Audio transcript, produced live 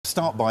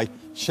start by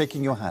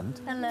shaking your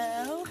hand.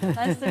 Hello,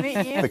 nice to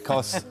meet you.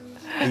 Because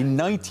a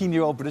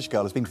 19-year-old British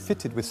girl has been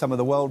fitted with some of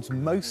the world's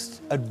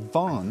most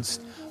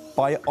advanced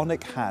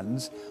bionic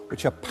hands,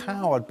 which are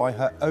powered by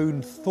her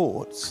own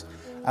thoughts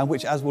and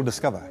which, as we'll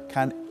discover,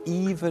 can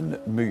even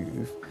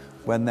move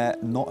when they're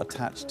not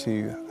attached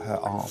to her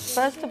arm.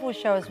 First of all,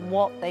 show us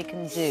what they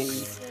can do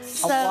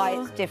and why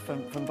it's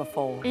different from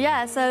before.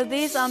 Yeah, so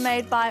these are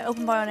made by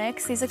Open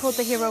Bionics. These are called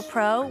the Hero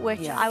Pro,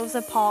 which I was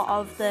a part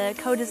of the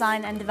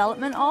co-design and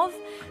development of.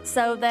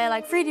 So they're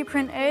like 3D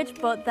printed,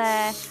 but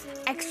they're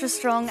extra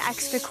strong,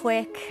 extra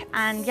quick,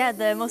 and yeah,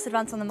 the most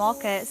advanced on the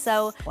market.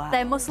 So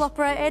they're muscle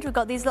operated. We've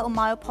got these little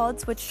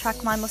myopods which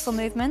track my muscle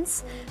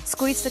movements.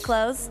 Squeeze to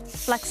close,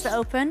 flex to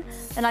open,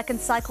 and I can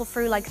cycle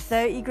through like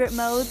 30 grip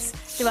modes,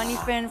 do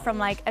anything from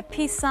like a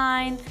peace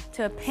sign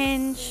to a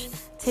pinch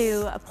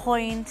to a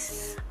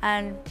point,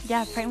 and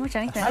yeah, pretty much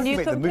anything. And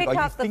you can pick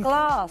up the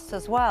glass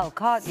as well,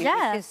 can't you?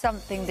 Yeah. Which is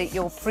something that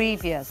your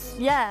previous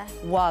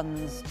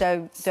ones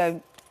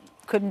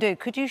couldn't do.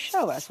 Could you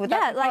show us? Would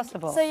that be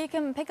possible? So you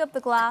can pick up the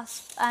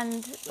glass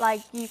and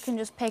like you can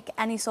just pick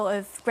any sort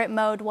of grip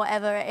mode,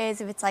 whatever it is.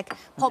 If it's like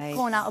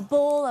popcorn out a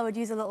ball, I would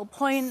use a little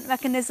point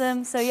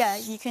mechanism. So yeah,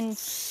 you can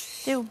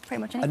do pretty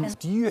much anything.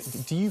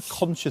 And do you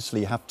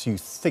consciously have to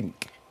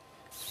think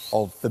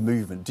of the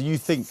movement? Do you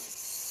think,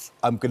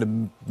 I'm going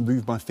to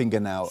move my finger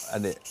now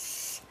and it...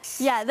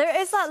 Yeah, there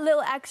is that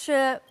little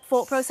extra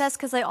thought process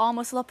because they are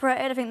muscle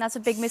operated. I think that's a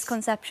big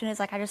misconception, is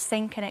like I just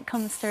think and it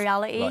comes to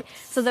reality. Right.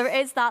 So there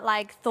is that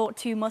like thought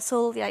to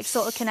muscle like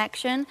sort of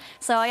connection.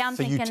 So I am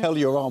thinking... So you tell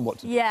your arm what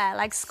to do? Yeah,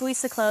 like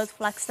squeeze to close,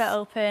 flex to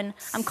open.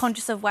 I'm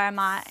conscious of where I'm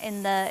at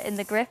in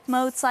the grip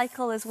mode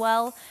cycle as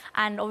well.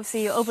 And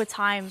obviously over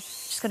time,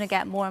 it's just going to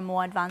get more and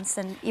more advanced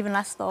and even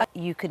less thought.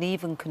 You can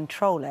even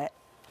control it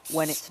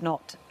when it's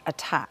not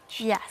attached.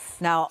 Yes.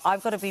 Now,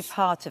 I've got to be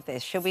part of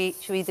this. Should we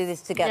do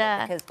this together?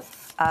 Yeah.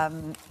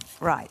 Because,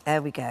 right,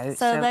 there we go.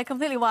 So they're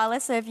completely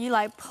wireless, so if you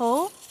like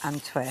pull...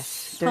 And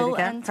twist. Do it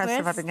again, press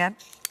the button again.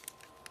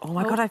 Oh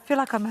my God, I feel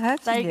like I'm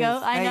hurting you. There you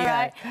go, I know,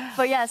 right?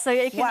 But yeah, so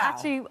it can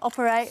actually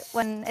operate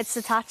when it's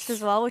attached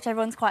as well, which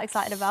everyone's quite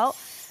excited about.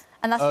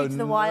 And that's due to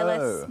the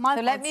wireless.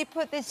 So let me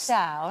put this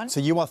down. So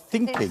you are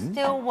thinking... Does it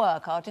still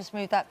work? I'll just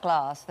move that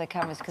glass so the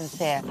cameras can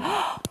see it.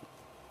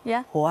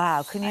 Yeah.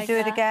 Wow, can you do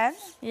it again?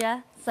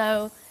 Yeah,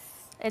 so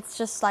it's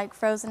just like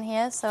frozen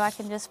here, so I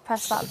can just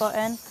press that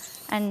button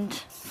and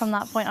from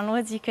that point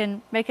onwards you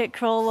can make it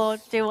crawl or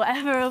do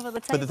whatever over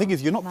the table. But the thing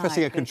is, you're not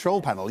pressing a control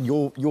panel,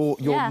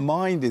 your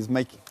mind is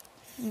making...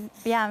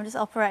 Yeah, I'm just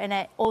operating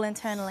it all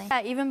internally.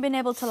 Yeah, even being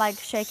able to like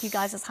shake you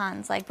guys'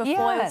 hands. Like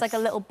before it was like a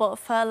little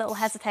buffer, a little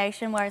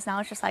hesitation, whereas now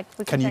it's just like...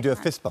 Can you do a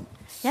fist bump?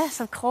 Yes,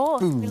 of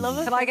course. We love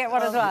it. Can I get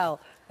one as well?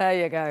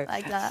 There you go.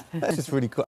 Like that. That's just really cool.